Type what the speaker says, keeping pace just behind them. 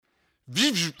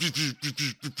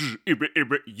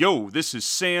Yo, this is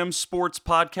Sam's Sports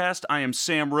Podcast. I am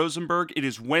Sam Rosenberg. It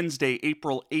is Wednesday,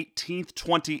 April 18th,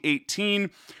 2018.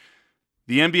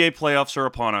 The NBA playoffs are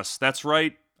upon us. That's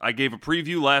right. I gave a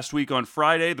preview last week on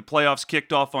Friday. The playoffs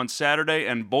kicked off on Saturday,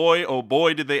 and boy, oh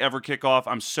boy, did they ever kick off.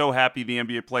 I'm so happy the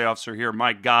NBA playoffs are here.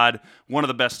 My God, one of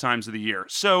the best times of the year.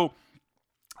 So,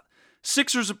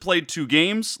 Sixers have played 2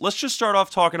 games. Let's just start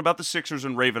off talking about the Sixers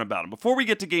and raving about them. Before we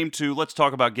get to Game 2, let's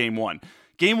talk about Game 1.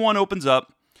 Game 1 opens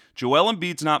up. Joel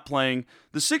Embiid's not playing.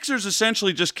 The Sixers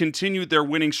essentially just continued their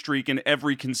winning streak in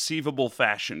every conceivable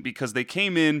fashion because they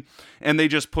came in and they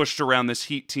just pushed around this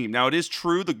Heat team. Now, it is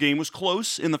true the game was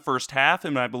close in the first half,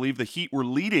 and I believe the Heat were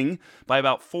leading by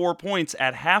about 4 points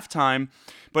at halftime.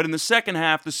 But in the second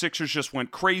half, the Sixers just went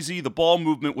crazy. The ball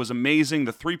movement was amazing.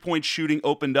 The three-point shooting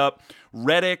opened up.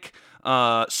 Redick,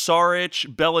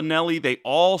 Saric, Bellinelli, they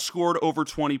all scored over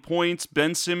 20 points.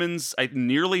 Ben Simmons, I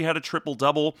nearly had a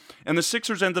triple-double. And the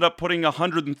Sixers ended up putting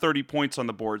 130 points on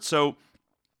the board. So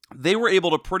they were able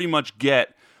to pretty much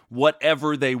get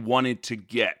whatever they wanted to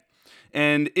get.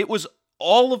 And it was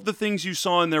all of the things you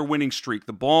saw in their winning streak.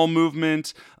 The ball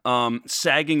movement,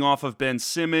 sagging off of Ben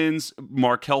Simmons,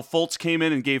 Markelle Fultz came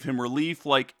in and gave him relief.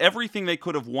 Like, everything they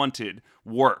could have wanted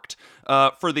worked.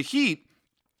 For the Heat,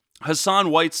 Hassan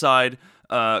Whiteside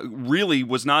really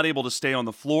was not able to stay on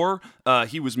the floor.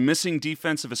 He was missing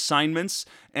defensive assignments.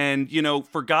 And, you know,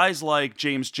 for guys like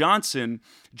James Johnson,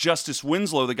 Justice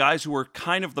Winslow, the guys who were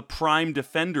kind of the prime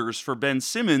defenders for Ben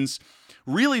Simmons,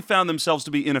 really found themselves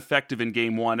to be ineffective in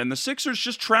Game 1. And the Sixers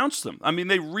just trounced them. I mean,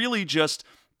 they really just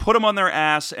put them on their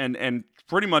ass and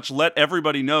pretty much let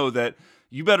everybody know that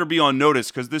you better be on notice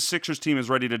because this Sixers team is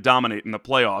ready to dominate in the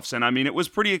playoffs. And, I mean, it was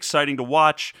pretty exciting to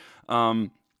watch.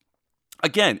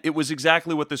 Again, it was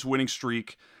exactly what this winning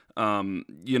streak,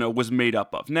 was made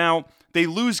up of. Now, they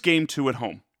lose Game 2 at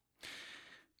home.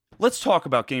 Let's talk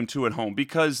about Game 2 at home,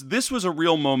 because this was a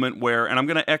real moment where, and I'm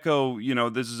going to echo,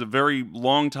 this is a very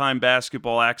long-time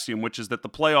basketball axiom, which is that the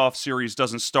playoff series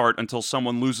doesn't start until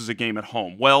someone loses a game at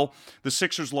home. Well, the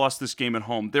Sixers lost this game at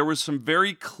home. There was some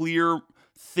very clear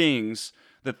things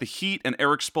that the Heat and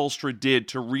Erik Spoelstra did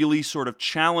to really sort of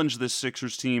challenge this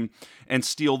Sixers team and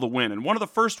steal the win. And one of the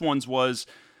first ones was,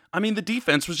 the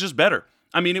defense was just better.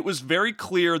 It was very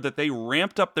clear that they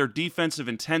ramped up their defensive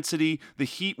intensity. The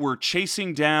Heat were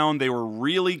chasing down. They were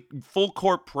really full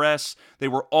court press. They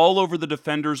were all over the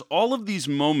defenders. All of these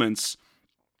moments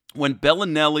when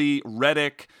Bellinelli,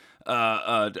 Redick,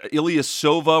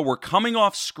 Ilyasova were coming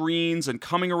off screens and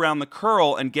coming around the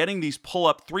curl and getting these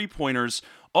pull-up three-pointers,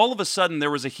 all of a sudden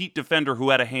there was a Heat defender who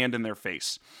had a hand in their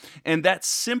face. And that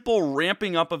simple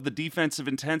ramping up of the defensive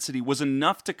intensity was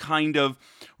enough to kind of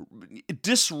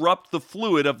disrupt the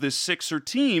fluid of this Sixer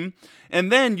team.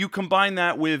 And then you combine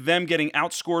that with them getting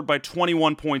outscored by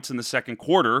 21 points in the second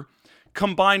quarter,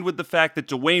 combined with the fact that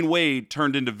Dwayne Wade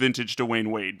turned into vintage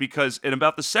Dwayne Wade. Because in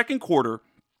about the second quarter,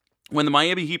 when the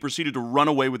Miami Heat proceeded to run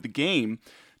away with the game,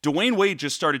 Dwayne Wade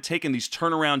just started taking these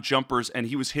turnaround jumpers, and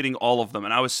he was hitting all of them.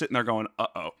 And I was sitting there going,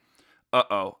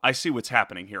 uh-oh, I see what's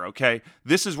happening here, okay?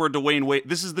 This is the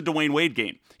Dwayne Wade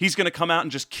game. He's going to come out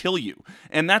and just kill you.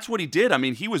 And that's what he did.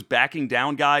 He was backing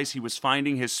down guys. He was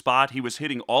finding his spot. He was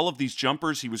hitting all of these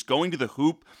jumpers. He was going to the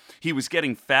hoop. He was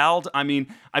getting fouled.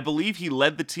 I believe he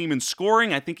led the team in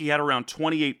scoring. I think he had around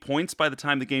 28 points by the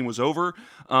time the game was over.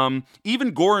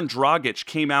 Even Goran Dragic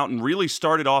came out and really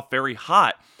started off very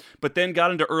hot, but then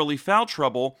got into early foul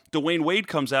trouble. Dwayne Wade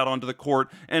comes out onto the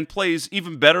court and plays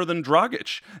even better than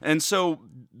Dragic. And so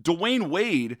Dwayne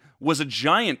Wade was a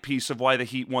giant piece of why the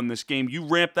Heat won this game. You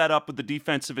ramp that up with the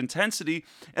defensive intensity,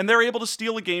 and they're able to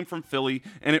steal a game from Philly,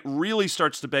 and it really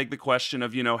starts to beg the question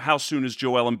of, how soon is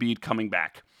Joel Embiid coming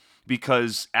back?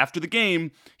 Because after the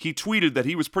game, he tweeted that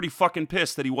he was pretty fucking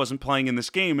pissed that he wasn't playing in this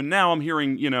game, and now I'm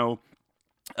hearing,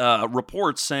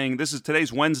 reports saying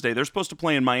today's Wednesday. They're supposed to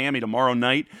play in Miami tomorrow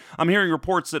night. I'm hearing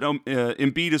reports that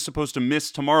Embiid is supposed to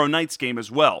miss tomorrow night's game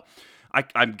as well.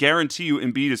 I guarantee you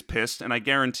Embiid is pissed, and I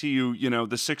guarantee you,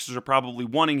 the Sixers are probably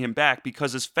wanting him back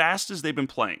because as fast as they've been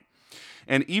playing,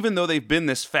 and even though they've been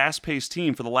this fast-paced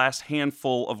team for the last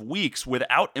handful of weeks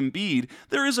without Embiid,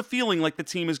 there is a feeling like the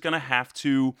team is going to have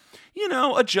to,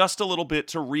 adjust a little bit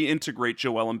to reintegrate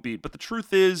Joel Embiid. But the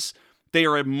truth is, they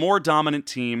are a more dominant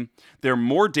team, they're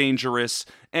more dangerous,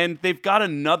 and they've got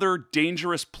another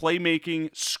dangerous playmaking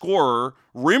scorer,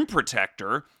 rim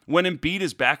protector, when Embiid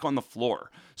is back on the floor.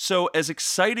 So as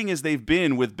exciting as they've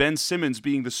been with Ben Simmons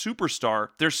being the superstar,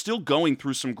 they're still going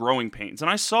through some growing pains. And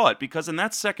I saw it because in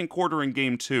that second quarter in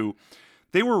Game 2,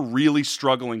 they were really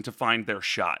struggling to find their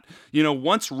shot.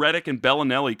 Once Redick and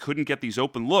Bellinelli couldn't get these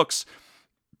open looks,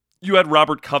 you had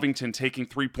Robert Covington taking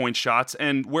 3-point shots,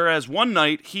 and whereas one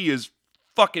night he is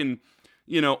fucking,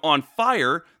 on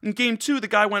fire, in game 2, the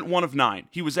guy went 1 of 9.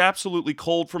 He was absolutely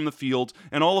cold from the field,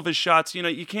 and all of his shots,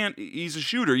 he's a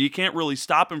shooter. You can't really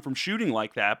stop him from shooting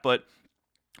like that, but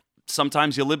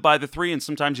sometimes you live by the 3 and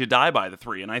sometimes you die by the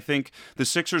 3. And I think the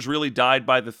Sixers really died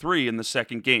by the 3 in the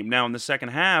second game. Now, in the second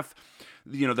half,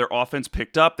 their offense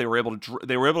picked up. They were able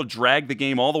to drag the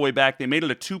game all the way back. They made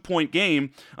it a 2-point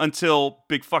game until,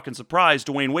 big fucking surprise,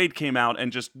 Dwayne Wade came out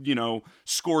and just,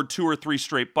 scored 2 or 3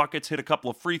 straight buckets, hit a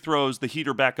couple of free throws. The Heat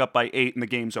are back up by 8 and the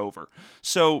game's over.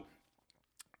 So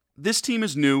this team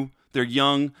is new. They're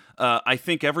young. I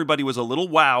think everybody was a little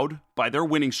wowed by their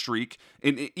winning streak.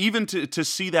 And even to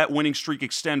see that winning streak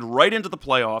extend right into the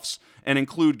playoffs and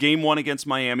include game 1 against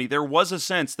Miami, there was a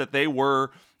sense that they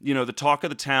were, the talk of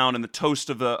the town and the toast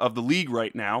of the league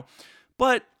right now.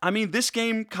 But, this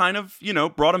game kind of,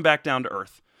 brought them back down to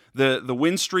earth. The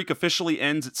win streak officially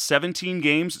ends at 17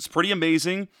 games. It's pretty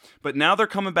amazing. But now they're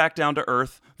coming back down to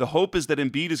earth. The hope is that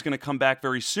Embiid is going to come back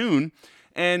very soon.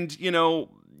 And,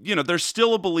 there's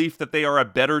still a belief that they are a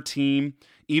better team,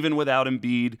 even without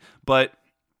Embiid. But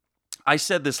I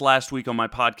said this last week on my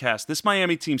podcast. This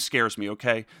Miami team scares me,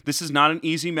 okay? This is not an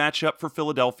easy matchup for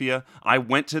Philadelphia. I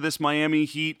went to this Miami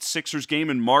Heat Sixers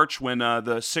game in March when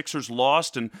the Sixers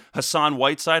lost and Hassan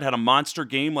Whiteside had a monster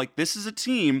game. This is a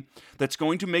team that's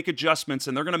going to make adjustments,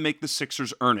 and they're going to make the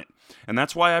Sixers earn it. And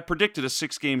that's why I predicted a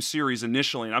 6-game series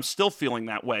initially, and I'm still feeling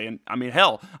that way. And,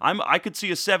 hell, I could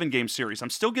see a 7-game series. I'm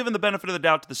still giving the benefit of the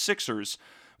doubt to the Sixers.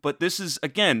 But this is,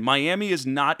 again, Miami is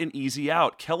not an easy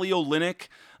out. Kelly Olynyk,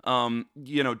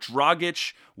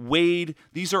 Dragic, Wade,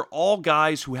 these are all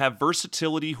guys who have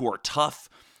versatility, who are tough,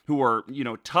 who are,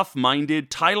 tough-minded.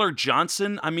 Tyler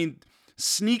Johnson,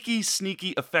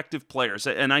 sneaky, effective players.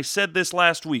 And I said this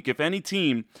last week, if any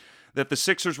team that the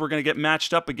Sixers were going to get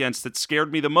matched up against that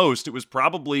scared me the most, it was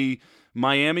probably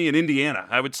Miami and Indiana.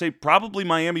 I would say probably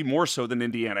Miami more so than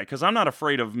Indiana, because I'm not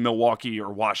afraid of Milwaukee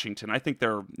or Washington. I think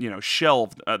they're,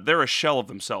 shelved. They're a shell of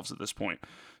themselves at this point.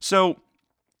 So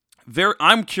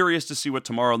I'm curious to see what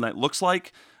tomorrow night looks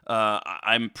like.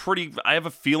 I have a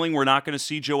feeling we're not going to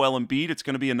see Joel Embiid. It's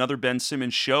going to be another Ben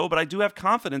Simmons show, but I do have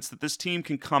confidence that this team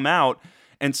can come out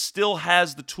and still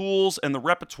has the tools and the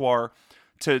repertoire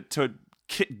to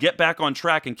get back on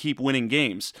track and keep winning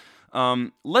games.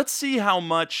 Let's see how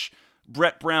much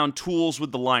Brett Brown tools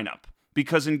with the lineup.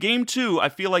 Because in game 2, I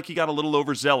feel like he got a little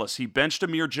overzealous. He benched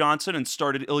Amir Johnson and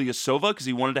started Ilyasova because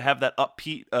he wanted to have that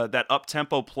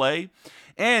up-tempo play.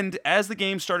 And as the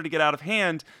game started to get out of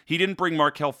hand, he didn't bring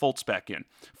Markelle Fultz back in.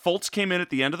 Fultz came in at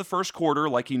the end of the first quarter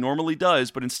like he normally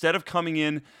does, but instead of coming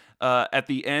in at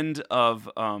the end of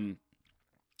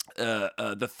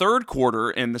the third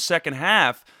quarter in the second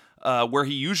half, where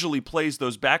he usually plays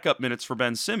those backup minutes for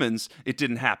Ben Simmons, it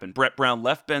didn't happen. Brett Brown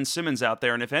left Ben Simmons out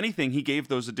there, and if anything, he gave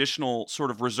those additional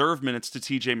sort of reserve minutes to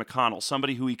TJ McConnell,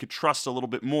 somebody who he could trust a little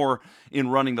bit more in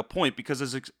running the point, because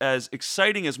as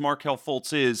exciting as Markelle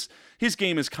Fultz is, his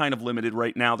game is kind of limited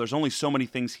right now. There's only so many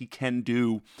things he can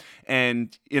do,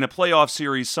 and in a playoff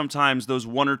series, sometimes those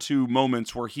 1 or 2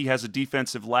 moments where he has a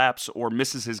defensive lapse or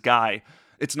misses his guy,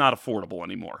 it's not affordable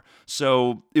anymore.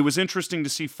 So it was interesting to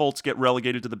see Fultz get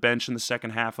relegated to the bench in the second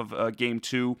half of Game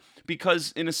 2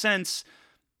 because, in a sense,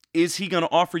 is he going to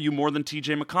offer you more than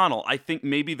TJ McConnell? I think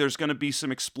maybe there's going to be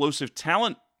some explosive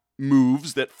talent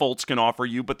moves that Fultz can offer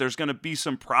you, but there's going to be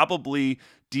some probably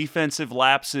defensive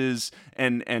lapses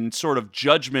and sort of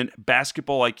judgment,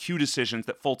 basketball IQ decisions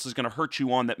that Fultz is going to hurt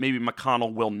you on that maybe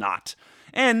McConnell will not.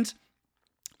 And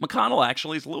McConnell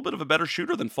actually is a little bit of a better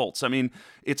shooter than Fultz.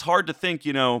 It's hard to think,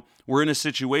 we're in a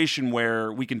situation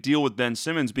where we can deal with Ben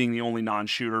Simmons being the only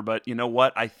non-shooter, but you know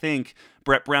what? I think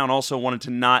Brett Brown also wanted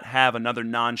to not have another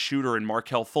non-shooter in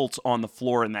Markelle Fultz on the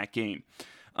floor in that game.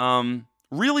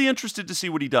 Really interested to see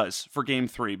what he does for Game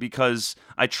 3 because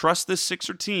I trust this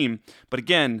Sixer team, but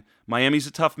again, Miami's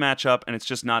a tough matchup and it's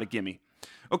just not a gimme.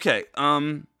 Okay,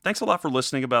 thanks a lot for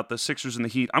listening about the Sixers and the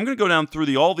Heat. I'm going to go down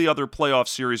through all the other playoff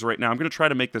series right now. I'm going to try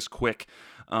to make this quick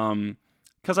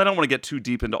because I don't want to get too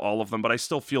deep into all of them, but I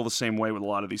still feel the same way with a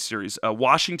lot of these series.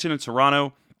 Washington and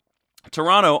Toronto.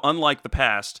 Toronto, unlike the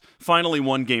past, finally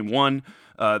won Game 1.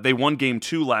 They won Game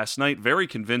 2 last night, very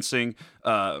convincing.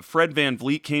 Fred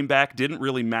VanVleet came back, didn't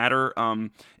really matter.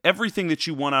 Everything that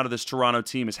you want out of this Toronto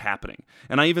team is happening.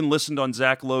 And I even listened on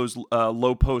Zach Lowe's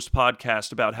Low Post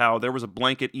podcast about how there was a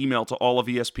blanket email to all of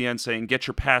ESPN saying, get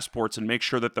your passports and make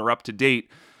sure that they're up to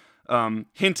date,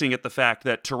 hinting at the fact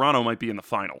that Toronto might be in the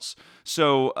finals.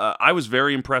 So I was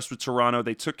very impressed with Toronto.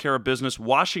 They took care of business.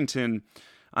 Washington,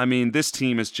 I mean, this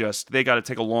team is just, they got to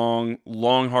take a long,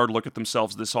 hard look at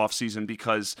themselves this offseason,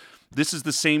 because this is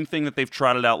the same thing that they've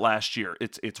trotted out last year.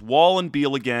 It's Wall and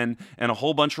Beal again and a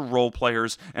whole bunch of role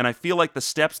players, and I feel like the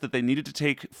steps that they needed to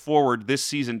take forward this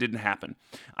season didn't happen.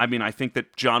 I mean, I think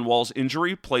that John Wall's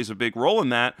injury plays a big role in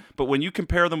that, but when you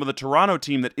compare them with a Toronto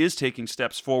team that is taking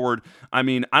steps forward, I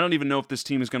mean, I don't even know if this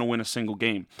team is going to win a single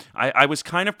game. I was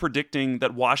kind of predicting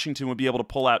that Washington would be able to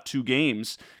pull out 2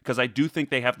 games, because I do think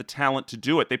they have the talent to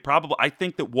do it. I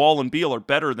think that Wall and Beal are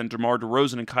better than DeMar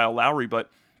DeRozan and Kyle Lowry,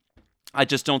 but I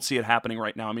just don't see it happening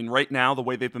right now. I mean, right now, the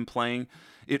way they've been playing,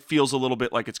 it feels a little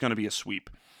bit like it's going to be a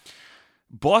sweep.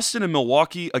 Boston and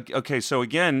Milwaukee, okay, so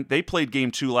again, they played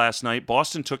game 2 last night.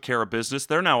 Boston took care of business.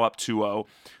 They're now up 2-0.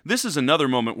 This is another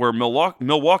moment where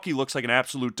Milwaukee looks like an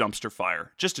absolute dumpster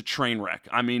fire, just a train wreck.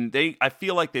 I mean, I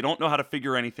feel like they don't know how to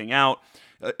figure anything out.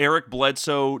 Eric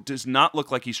Bledsoe does not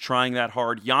look like he's trying that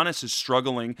hard. Giannis is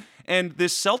struggling. And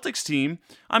this Celtics team,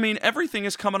 I mean, everything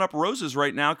is coming up roses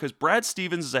right now because Brad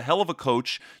Stevens is a hell of a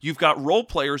coach. You've got role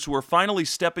players who are finally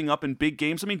stepping up in big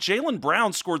games. I mean, Jaylen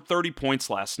Brown scored 30 points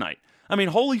last night. I mean,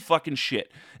 holy fucking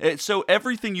shit. So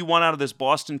everything you want out of this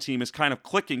Boston team is kind of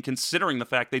clicking, considering the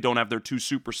fact they don't have their 2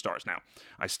 superstars. Now,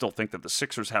 I still think that the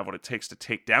Sixers have what it takes to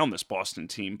take down this Boston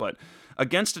team, but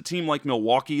against a team like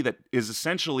Milwaukee that is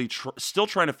essentially still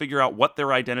trying to figure out what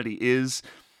their identity is,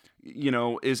 you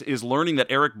know, is learning that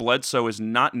Eric Bledsoe is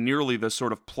not nearly the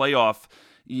sort of playoff,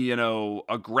 you know,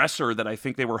 aggressor that I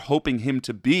think they were hoping him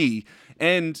to be,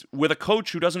 and with a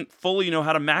coach who doesn't fully know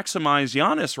how to maximize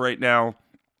Giannis right now,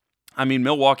 I mean,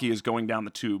 Milwaukee is going down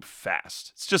the tube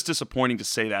fast. It's just disappointing to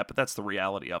say that, but that's the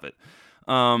reality of it.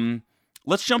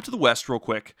 Let's jump to the West real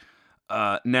quick.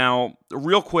 Now,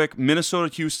 real quick,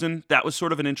 Minnesota-Houston, that was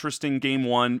sort of an interesting game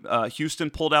 1. Houston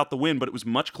pulled out the win, but it was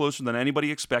much closer than anybody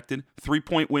expected.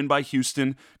 3-point win by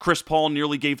Houston. Chris Paul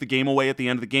nearly gave the game away at the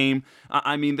end of the game.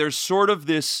 I mean, there's sort of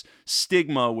this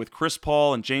stigma with Chris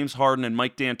Paul and James Harden and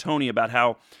Mike D'Antoni about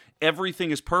how everything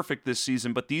is perfect this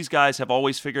season, but these guys have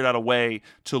always figured out a way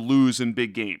to lose in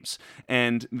big games.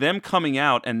 And them coming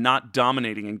out and not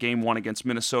dominating in game 1 against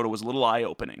Minnesota was a little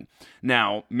eye-opening.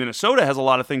 Now, Minnesota has a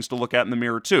lot of things to look at in the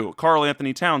mirror, too. Karl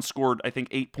Anthony Towns scored, I think,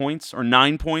 8 points or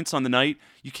 9 points on the night.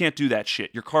 You can't do that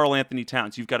shit. You're Karl Anthony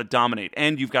Towns. You've got to dominate,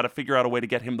 and you've got to figure out a way to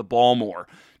get him the ball more.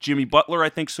 Jimmy Butler, I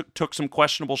think, took some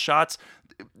questionable shots.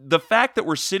 The fact that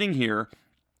we're sitting here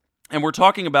and we're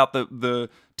talking about the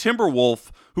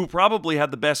Timberwolf who probably had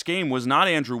the best game was not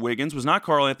Andrew Wiggins, was not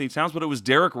Karl Anthony Towns, but it was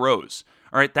Derrick Rose.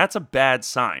 All right, that's a bad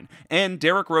sign. And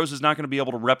Derrick Rose is not going to be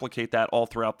able to replicate that all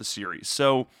throughout the series.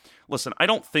 So, listen, I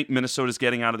don't think Minnesota's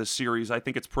getting out of this series. I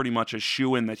think it's pretty much a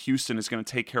shoo-in that Houston is going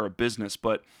to take care of business.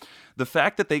 But the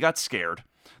fact that they got scared,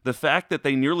 the fact that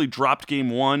they nearly dropped game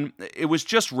 1, it was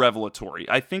just revelatory.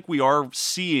 I think we are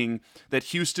seeing that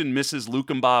Houston misses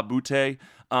Luka Mbah-a-Moute.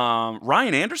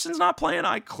 Ryan Anderson's not playing.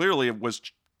 I clearly was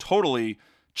totally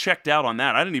checked out on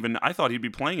that. I thought he'd be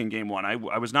playing in game 1. I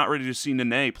was not ready to see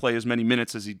Nene play as many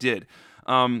minutes as he did.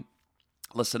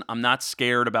 Listen, I'm not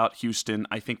scared about Houston.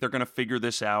 I think they're going to figure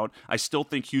this out. I still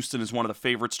think Houston is one of the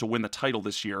favorites to win the title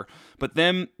this year. But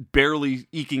them barely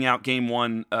eking out game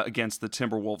 1 against the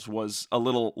Timberwolves was a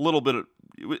little bit.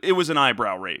 It was an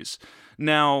eyebrow raise.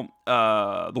 Now,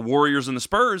 the Warriors and the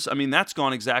Spurs, I mean, that's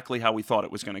gone exactly how we thought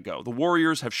it was going to go. The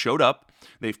Warriors have showed up.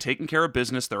 They've taken care of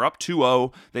business. They're up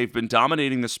 2-0. They've been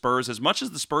dominating the Spurs. As much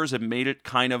as the Spurs have made it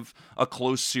kind of a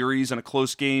close series and a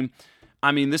close game,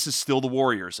 I mean, this is still the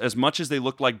Warriors. As much as they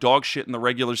looked like dog shit in the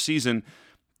regular season,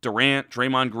 Durant,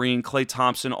 Draymond Green, Klay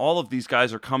Thompson, all of these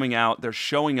guys are coming out. They're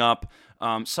showing up.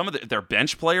 Some of their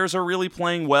bench players are really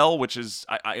playing well, which is,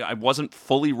 I wasn't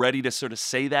fully ready to sort of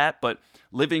say that, but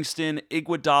Livingston,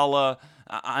 Iguodala,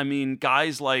 I mean,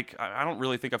 guys like, I don't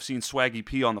really think I've seen Swaggy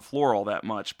P on the floor all that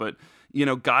much, but, you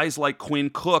know, guys like Quinn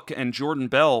Cook and Jordan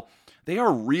Bell, they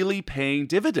are really paying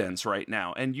dividends right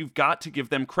now, and you've got to give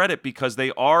them credit because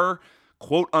they are,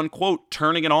 quote unquote,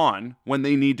 turning it on when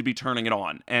they need to be turning it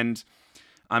on. And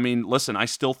I mean, listen, I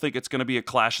still think it's going to be a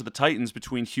clash of the Titans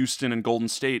between Houston and Golden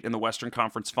State in the Western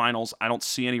Conference Finals. I don't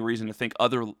see any reason to think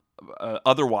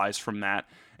otherwise from that.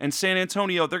 And San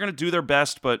Antonio, they're going to do their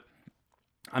best, but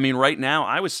I mean, right now,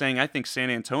 I was saying I think San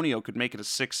Antonio could make it a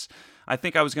 6. I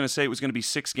think I was going to say it was going to be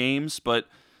 6 games, but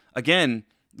again,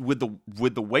 with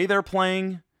the way they're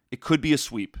playing, it could be a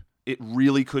sweep. It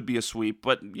really could be a sweep,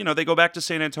 but you know, they go back to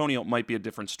San Antonio, it might be a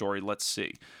different story. Let's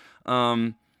see.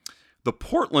 The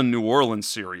Portland-New Orleans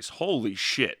series, holy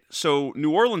shit. So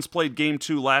New Orleans played game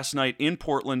 2 last night in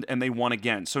Portland, and they won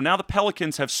again. So now the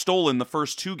Pelicans have stolen the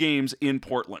first 2 games in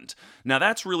Portland. Now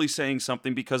that's really saying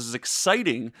something because as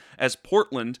exciting as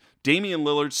Portland, Damian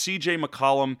Lillard, CJ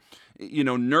McCollum,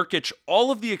 Nurkic,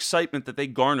 all of the excitement that they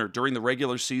garnered during the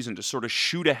regular season to sort of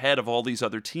shoot ahead of all these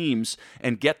other teams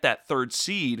and get that third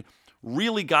seed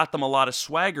really got them a lot of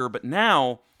swagger. But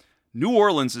now New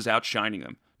Orleans is outshining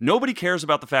them. Nobody cares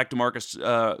about the fact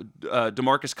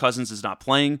DeMarcus Cousins is not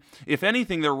playing. If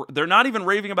anything, they're not even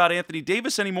raving about Anthony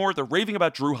Davis anymore. They're raving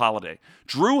about Jrue Holiday.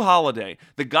 Jrue Holiday,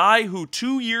 the guy who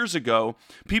 2 years ago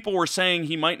people were saying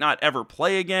he might not ever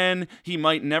play again. He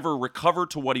might never recover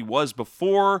to what he was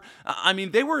before. I mean,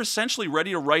 they were essentially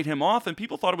ready to write him off, and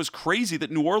people thought it was crazy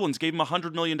that New Orleans gave him a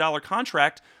 $100 million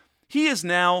contract. He is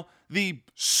now the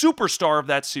superstar of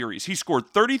that series. He scored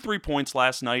 33 points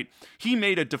last night. He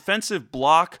made a defensive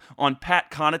block on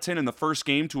Pat Connaughton in the first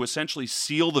game to essentially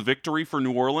seal the victory for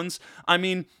New Orleans. I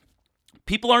mean,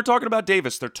 people aren't talking about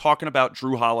Davis. They're talking about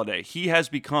Jrue Holiday. He has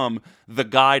become the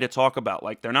guy to talk about.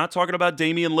 Like, they're not talking about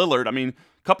Damian Lillard. I mean,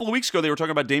 a couple of weeks ago, they were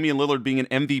talking about Damian Lillard being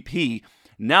an MVP.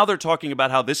 Now they're talking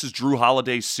about how this is Jrue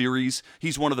Holiday's series.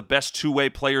 He's one of the best two-way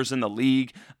players in the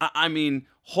league. I mean,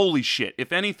 holy shit.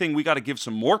 If anything, we got to give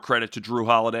some more credit to Jrue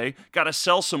Holiday. Got to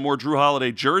sell some more Jrue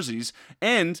Holiday jerseys.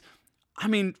 And, I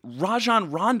mean,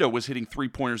 Rajon Rondo was hitting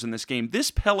three-pointers in this game.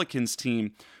 This Pelicans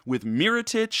team with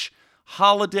Mirotic,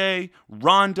 Holiday,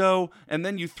 Rondo, and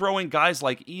then you throw in guys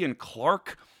like Ian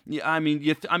Clark. Yeah, I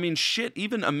mean, shit,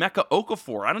 even Emeka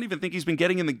Okafor. I don't even think he's been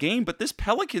getting in the game, but this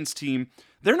Pelicans team,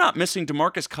 they're not missing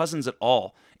DeMarcus Cousins at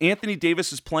all. Anthony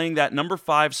Davis is playing that number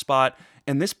 5 spot,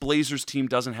 and this Blazers team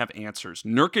doesn't have answers.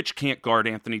 Nurkic can't guard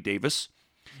Anthony Davis.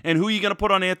 And who are you going to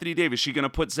put on Anthony Davis? You going to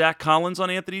put Zach Collins on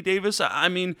Anthony Davis? I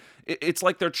mean, it's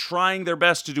like they're trying their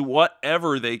best to do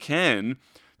whatever they can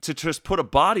to just put a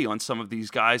body on some of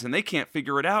these guys, and they can't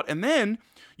figure it out. And then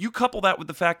you couple that with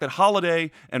the fact that Holiday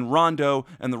and Rondo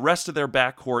and the rest of their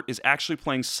backcourt is actually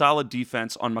playing solid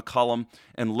defense on McCollum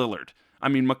and Lillard. I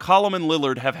mean, McCollum and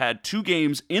Lillard have had 2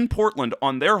 games in Portland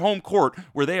on their home court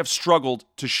where they have struggled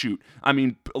to shoot. I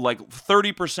mean, like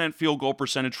 30% field goal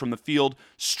percentage from the field,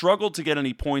 struggled to get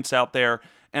any points out there.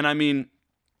 And I mean,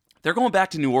 they're going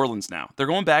back to New Orleans now. They're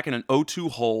going back in an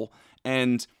 0-2 hole,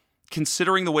 and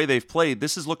considering the way they've played,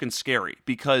 this is looking scary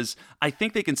because I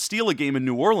think they can steal a game in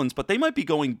New Orleans, but they might be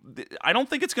going, I don't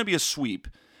think it's going to be a sweep,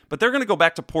 but they're going to go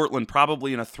back to Portland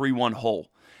probably in a 3-1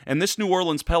 hole. And this New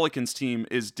Orleans Pelicans team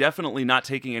is definitely not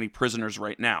taking any prisoners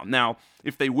right now. Now,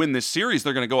 if they win this series,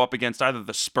 they're going to go up against either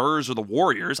the Spurs or the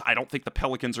Warriors. I don't think the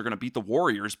Pelicans are going to beat the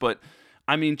Warriors, but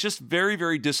I mean, just very,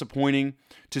 very disappointing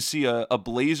to see a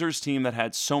Blazers team that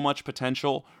had so much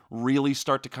potential really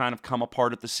start to kind of come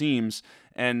apart at the seams.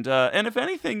 And if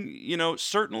anything,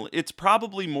 certainly it's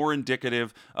probably more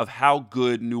indicative of how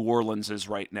good New Orleans is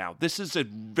right now. This is a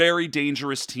very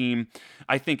dangerous team.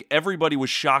 I think everybody was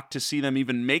shocked to see them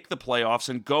even make the playoffs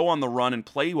and go on the run and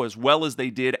play as well as they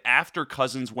did after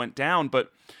Cousins went down.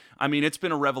 But I mean, it's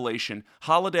been a revelation.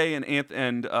 Holiday and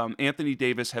Anthony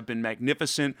Davis have been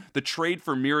magnificent. The trade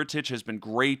for Mirotic has been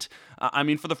great. I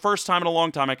mean, for the first time in a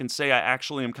long time, I can say I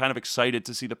actually am kind of excited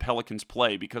to see the Pelicans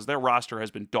play because their roster has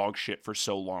been dog shit for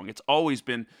so long. It's always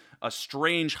been a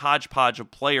strange hodgepodge of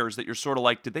players that you're sort of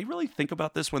like, did they really think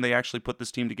about this when they actually put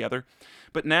this team together?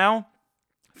 But now,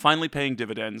 finally paying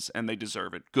dividends, and they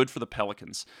deserve it. Good for the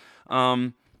Pelicans.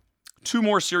 2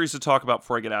 more series to talk about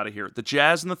before I get out of here. The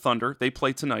Jazz and the Thunder, they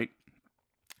play tonight.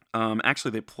 Actually,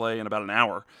 they play in about an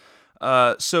hour.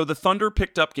 So the Thunder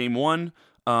picked up game 1.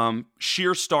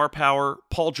 Sheer star power.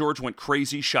 Paul George went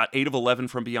crazy, shot 8 of 11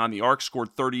 from beyond the arc,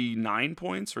 scored 39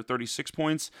 points or 36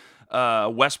 points.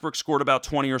 Westbrook scored about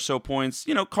 20 or so points.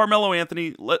 Carmelo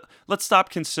Anthony, let's stop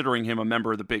considering him a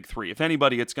member of the Big Three. If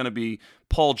anybody, it's going to be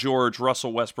Paul George,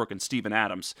 Russell Westbrook, and Steven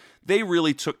Adams. They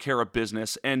really took care of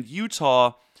business. And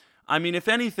Utah, I mean, if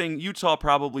anything, Utah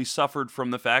probably suffered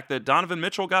from the fact that Donovan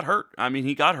Mitchell got hurt. I mean,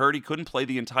 he got hurt. He couldn't play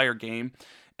the entire game.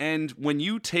 And when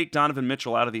you take Donovan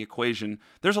Mitchell out of the equation,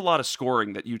 there's a lot of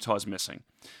scoring that Utah's missing.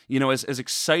 As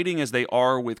exciting as they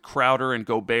are with Crowder and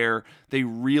Gobert, they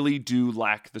really do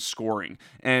lack the scoring.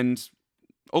 And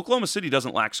Oklahoma City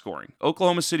doesn't lack scoring.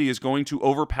 Oklahoma City is going to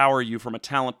overpower you from a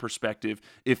talent perspective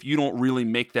if you don't really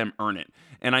make them earn it.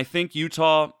 And I think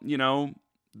Utah,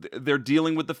 they're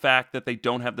dealing with the fact that they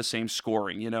don't have the same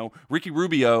scoring. Ricky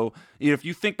Rubio, if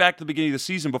you think back to the beginning of the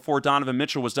season before Donovan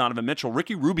Mitchell was Donovan Mitchell,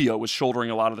 Ricky Rubio was shouldering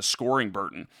a lot of the scoring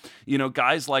burden.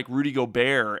 Guys like Rudy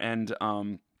Gobert and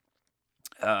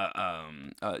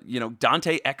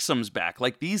Dante Exum's back.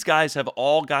 Like, these guys have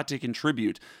all got to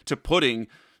contribute to putting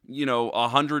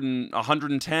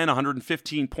 110,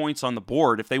 115 points on the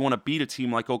board if they want to beat a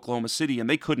team like Oklahoma City, and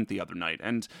they couldn't the other night.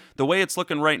 And the way it's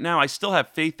looking right now, I still have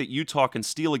faith that Utah can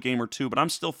steal a game or 2, but I'm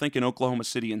still thinking Oklahoma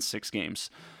City in 6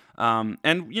 games.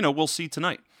 And we'll see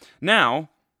tonight. Now,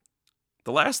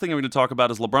 The last thing I'm going to talk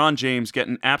about is LeBron James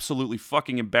getting absolutely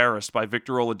fucking embarrassed by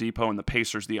Victor Oladipo and the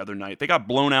Pacers the other night. They got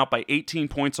blown out by 18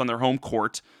 points on their home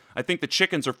court. I think the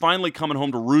Chickens are finally coming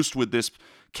home to roost with this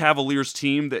Cavaliers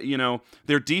team that,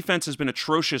 their defense has been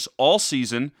atrocious all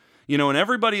season. And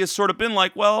everybody has sort of been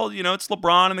like, well, it's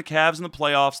LeBron and the Cavs in the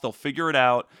playoffs. They'll figure it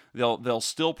out. They'll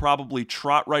still probably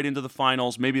trot right into the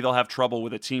finals. Maybe they'll have trouble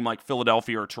with a team like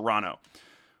Philadelphia or Toronto.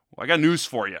 Well, I got news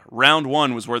for you. Round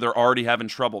one was where they're already having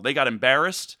trouble. They got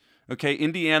embarrassed. Okay,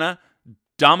 Indiana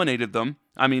dominated them.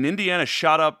 I mean, Indiana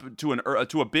shot up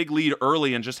to a big lead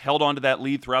early and just held on to that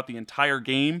lead throughout the entire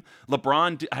game.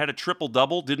 LeBron had a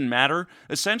triple-double, didn't matter.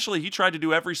 Essentially, he tried to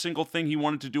do every single thing he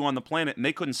wanted to do on the planet, and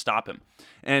they couldn't stop him.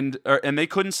 And they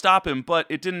couldn't stop him, but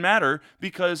it didn't matter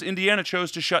because Indiana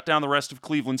chose to shut down the rest of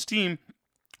Cleveland's team.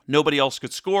 Nobody else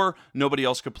could score. Nobody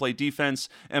else could play defense.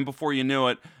 And before you knew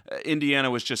it, Indiana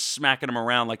was just smacking them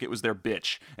around like it was their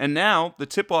bitch. And now the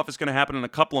tip-off is going to happen in a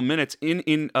couple of minutes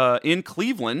in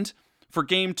Cleveland for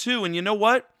Game 2. And you know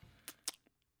what?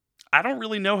 I don't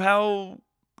really know how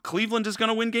Cleveland is going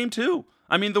to win Game 2.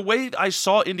 I mean, the way I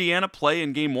saw Indiana play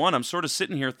in Game 1, I'm sort of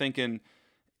sitting here thinking,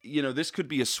 this could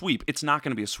be a sweep. It's not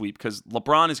going to be a sweep because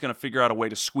LeBron is going to figure out a way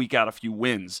to squeak out a few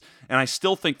wins. And I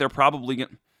still think they're probably going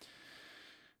to...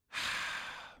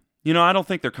 I don't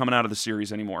think they're coming out of the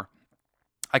series anymore.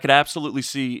 I could absolutely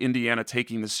see Indiana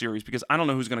taking this series because I don't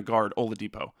know who's going to guard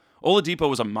Oladipo. Oladipo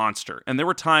was a monster, and there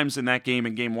were times in that game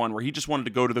in Game 1 where he just wanted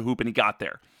to go to the hoop and he got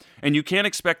there. And you can't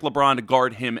expect LeBron to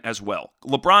guard him as well.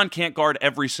 LeBron can't guard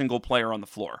every single player on the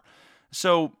floor.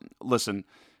 So, listen,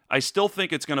 I still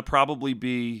think it's going to probably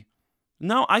be...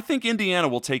 No, I think Indiana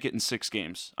will take it in 6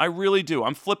 games. I really do.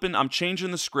 I'm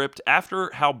changing the script.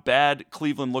 After how bad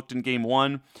Cleveland looked in Game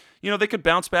 1, they could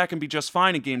bounce back and be just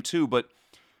fine in Game 2, but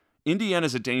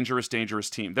Indiana's a dangerous, dangerous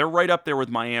team. They're right up there with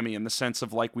Miami in the sense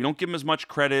of, we don't give them as much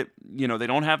credit. They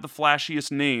don't have the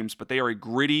flashiest names, but they are a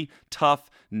gritty,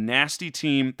 tough, nasty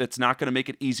team that's not going to make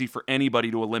it easy for anybody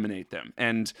to eliminate them.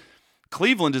 And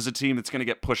Cleveland is a team that's going to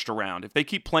get pushed around. If they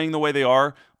keep playing the way they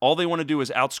are, all they want to do is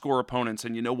outscore opponents,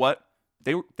 and you know what?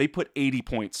 They put 80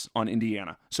 points on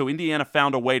Indiana. So Indiana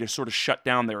found a way to sort of shut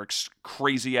down their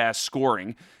crazy-ass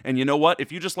scoring. And you know what?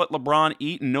 If you just let LeBron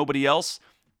eat and nobody else,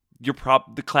 the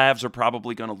Cavs are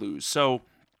probably going to lose. So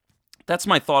that's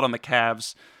my thought on the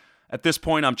Cavs. At this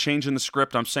point, I'm changing the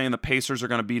script. I'm saying the Pacers are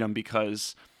going to beat them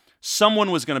because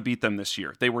someone was going to beat them this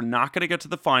year. They were not going to get to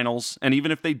the finals, and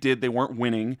even if they did, they weren't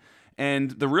winning. And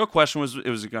the real question was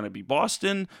it going to be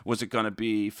Boston? Was it going to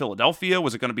be Philadelphia?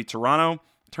 Was it going to be Toronto?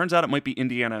 Turns out it might be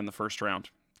Indiana in the first round.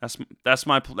 That's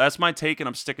my take, and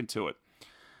I'm sticking to it.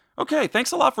 Okay,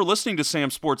 thanks a lot for listening to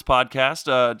Sam Sports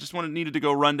Podcast. Just needed to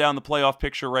go run down the playoff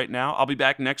picture right now. I'll be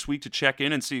back next week to check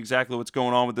in and see exactly what's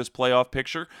going on with this playoff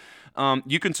picture.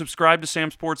 You can subscribe to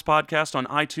Sam Sports Podcast on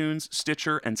iTunes,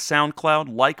 Stitcher, and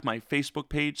SoundCloud. Like my Facebook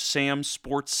page, Sam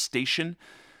Sports Station.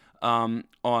 Follow me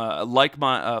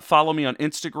on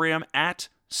Instagram at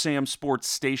Sam Sports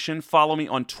Station. Follow me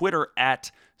on Twitter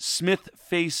at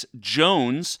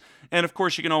SmithFaceJones. And of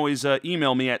course, you can always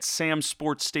email me at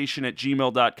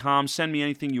samsportstation@gmail.com. Send me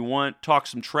anything you want. Talk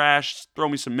some trash. Throw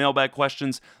me some mailbag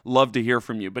questions. Love to hear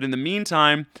from you. But in the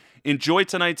meantime, enjoy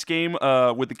tonight's game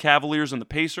with the Cavaliers and the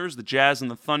Pacers, the Jazz and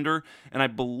the Thunder. And I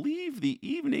believe the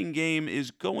evening game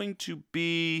is going to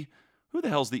be... Who the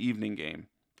hell's the evening game?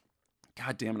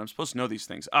 God damn it, I'm supposed to know these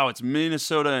things. Oh, it's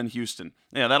Minnesota and Houston.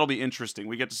 Yeah, that'll be interesting.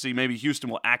 We get to see maybe Houston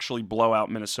will actually blow out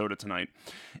Minnesota tonight.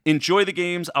 Enjoy the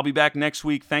games. I'll be back next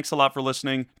week. Thanks a lot for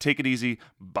listening. Take it easy.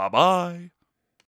 Bye-bye.